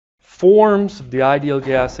Forms of the ideal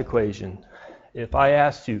gas equation. If I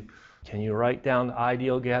asked you, can you write down the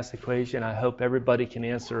ideal gas equation? I hope everybody can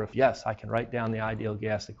answer yes, I can write down the ideal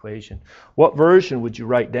gas equation. What version would you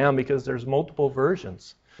write down? Because there's multiple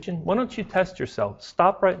versions. Why don't you test yourself?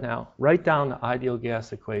 Stop right now. Write down the ideal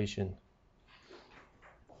gas equation.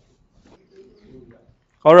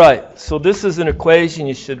 All right, so this is an equation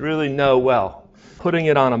you should really know well. Putting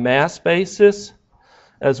it on a mass basis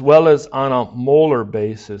as well as on a molar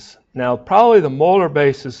basis. Now, probably the molar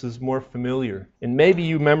basis is more familiar, and maybe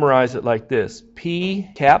you memorize it like this. P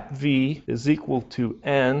cap V is equal to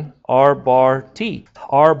N R bar T.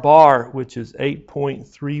 R bar, which is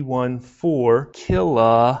 8.314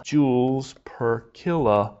 kilojoules per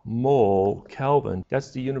kilomole Kelvin.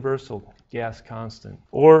 That's the universal gas constant.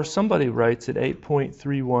 Or somebody writes it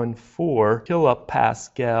 8.314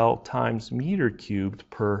 kilopascal times meter cubed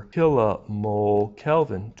per kilomole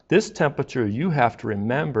Kelvin. This temperature, you have to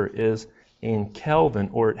remember, is in Kelvin,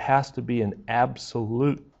 or it has to be an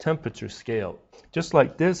absolute temperature scale. Just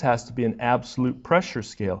like this has to be an absolute pressure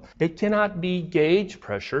scale. It cannot be gauge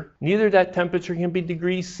pressure. Neither that temperature can be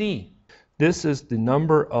degrees C. This is the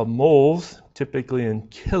number of moles, typically in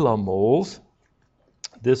kilomoles.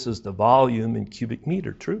 This is the volume in cubic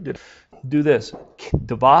meter. True? Do this.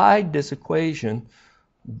 Divide this equation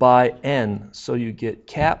by N. So you get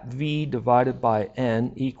cap V divided by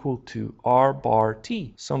N equal to R bar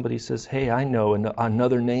T. Somebody says, hey, I know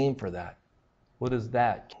another name for that. What is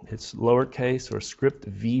that? It's lowercase or script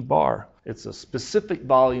V bar. It's a specific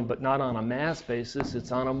volume, but not on a mass basis.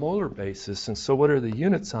 It's on a molar basis. And so what are the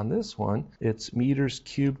units on this one? It's meters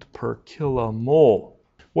cubed per kilomole.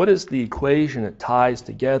 What is the equation that ties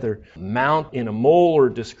together amount in a molar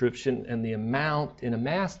description and the amount in a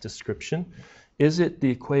mass description? Is it the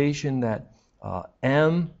equation that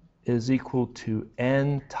M is equal to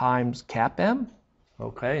N times cap M?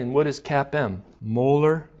 Okay, and what is cap M?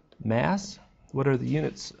 Molar mass. What are the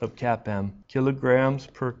units of cap M? Kilograms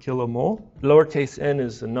per kilomole. Lowercase n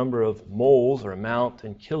is the number of moles or amount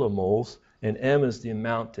in kilomoles, and M is the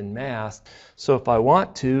amount in mass. So if I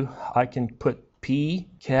want to, I can put P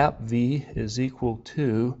cap V is equal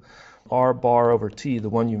to R bar over T, the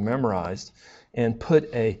one you memorized, and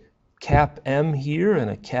put a cap M here and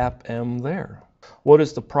a cap M there. What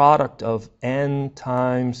is the product of N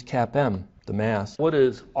times cap M, the mass? What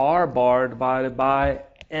is R bar divided by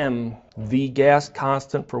M, the gas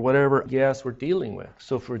constant for whatever gas we're dealing with?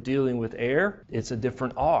 So if we're dealing with air, it's a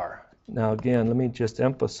different R. Now again, let me just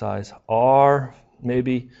emphasize, R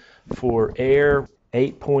maybe for air,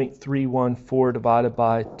 8.314 divided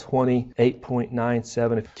by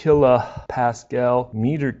 28.97 kilopascal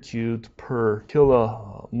meter cubed per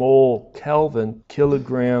kilomole Kelvin,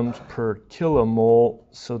 kilograms per kilomole.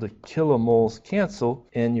 So the kilomoles cancel,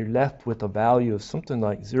 and you're left with a value of something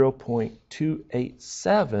like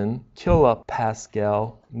 0.287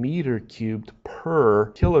 kilopascal meter cubed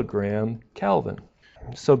per kilogram Kelvin.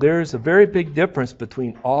 So there's a very big difference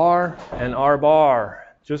between R and R bar,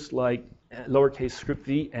 just like lowercase script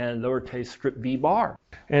v and lowercase script v bar.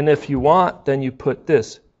 And if you want, then you put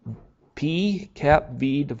this. P cap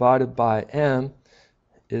V divided by M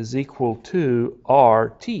is equal to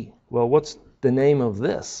RT. Well, what's the name of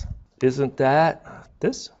this? Isn't that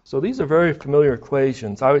this? So these are very familiar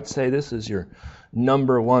equations. I would say this is your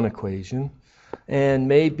number one equation. And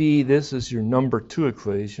maybe this is your number two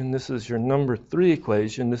equation. This is your number three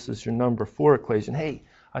equation. This is your number four equation. Hey,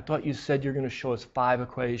 I thought you said you're going to show us 5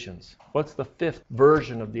 equations. What's the 5th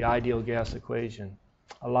version of the ideal gas equation?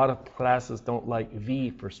 A lot of classes don't like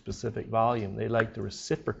V for specific volume. They like the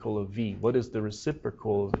reciprocal of V. What is the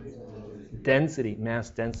reciprocal of density, mass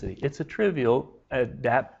density? It's a trivial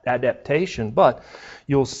adaptation, but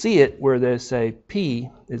you'll see it where they say P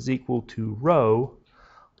is equal to rho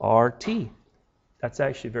RT. That's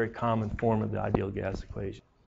actually a very common form of the ideal gas equation.